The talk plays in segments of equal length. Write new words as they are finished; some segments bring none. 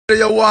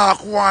You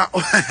walk,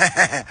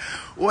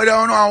 whether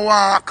you not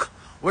walk,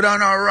 whether you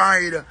not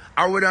ride,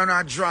 or whether you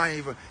not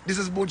drive. This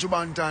is Buju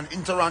Banton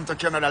in Toronto,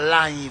 Canada,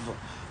 live.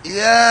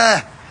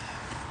 Yeah.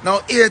 Now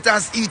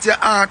haters eat your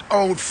heart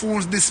out,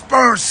 fools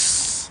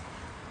disperse,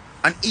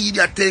 and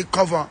idiot take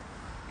cover.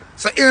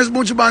 So here's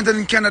Buju Banton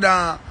in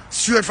Canada,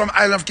 straight from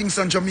Isle of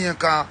Kingston,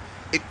 Jamaica.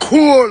 It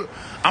cool.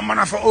 I'm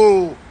gonna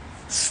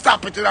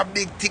stop it with a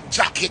big thick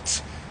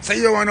jacket. So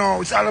you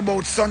know, it's all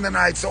about Sunday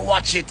night, so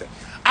watch it.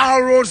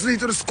 All roads lead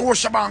to the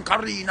Scotiabank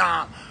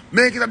Arena.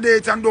 Make it a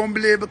date and don't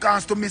believe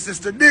because to miss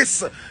to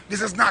this.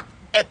 This is not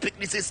epic,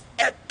 this is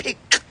epic.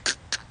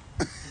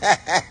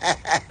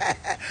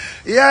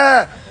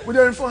 Yeah,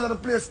 we're in front of the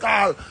place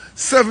called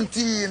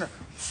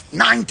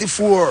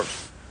 1794.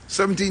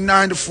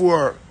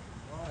 1794.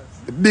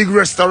 The big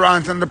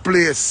restaurant in the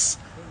place.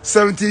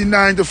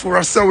 1794,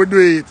 that's how we do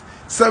it.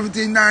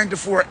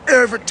 1794,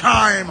 every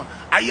time.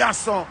 I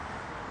saw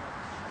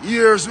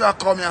years we are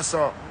coming here,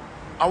 so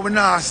I will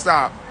not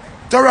stop.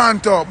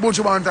 Toronto,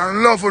 Buju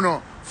Banton, love you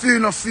know. Feel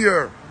no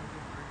fear.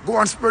 Go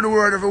and spread the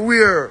word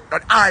everywhere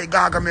that I,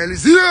 Gargamel,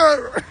 is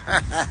here.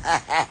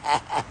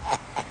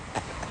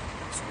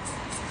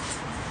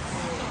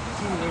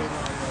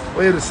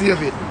 Where to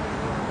save it?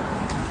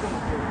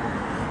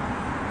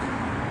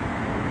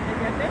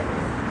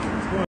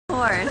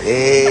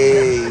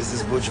 Hey, this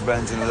is Buju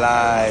Banton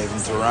live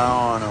in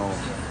Toronto.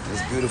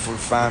 This beautiful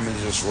family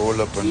just rolled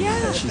up on me.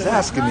 And she's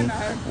asking me,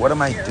 what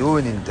am I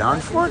doing in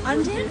Danforth?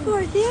 On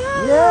Danforth,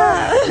 yeah.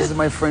 Yeah. This is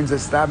my friend's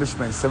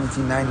establishment,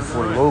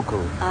 1794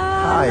 local.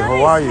 Hi, nice.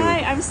 how are you?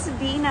 Hi, I'm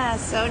Sabina.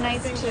 So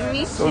nice to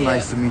meet you. So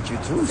nice to meet you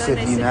too, So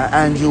Sabina. nice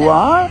And you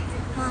are?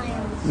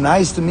 Miles.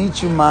 Nice to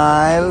meet you,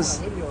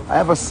 Miles. I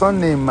have a son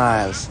named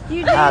Miles.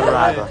 You do?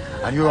 Rather.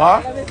 And you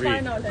are?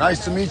 Reed.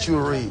 Nice to meet you,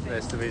 Reed.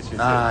 Nice to meet you.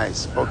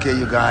 Nice. Okay,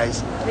 you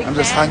guys. Big I'm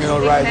just fans, hanging out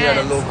big right here at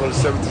the fans. local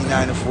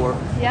 1794.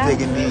 Yeah.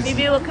 Taking it easy.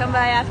 Maybe we'll come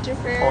by after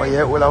for. Oh,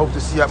 yeah? Well, I hope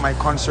to see you at my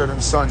concert on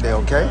Sunday,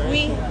 okay?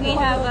 We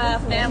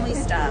have family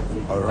stuff.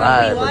 All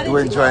right. We But wanted do to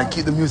enjoy and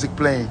keep the music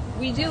playing.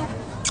 We do.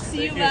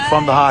 See you, bye.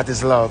 From the heart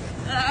is love.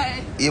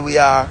 Bye. Here we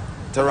are,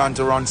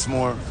 Toronto once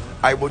more.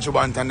 I Buju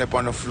Banton up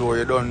on the floor,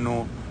 you don't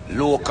know.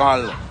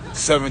 Local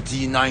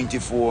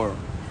 1794.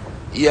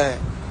 Yeah,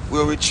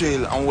 where we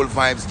chill and all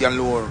vibes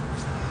galore.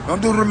 Now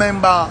do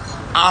remember,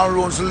 our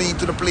roads lead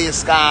to the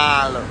place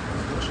called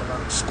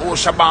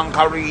Scotiabank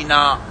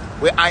Arena,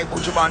 where I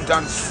Buju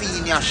Banton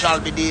Senior shall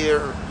be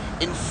there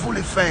in full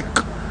effect.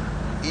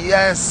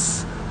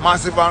 Yes,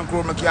 massive and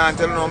crew, I can't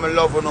tell you no, I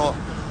love you no.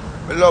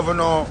 I love you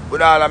no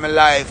with all of my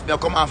life. I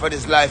come out for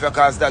this life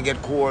because that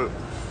get cold.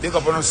 Pick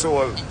up on the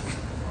soul.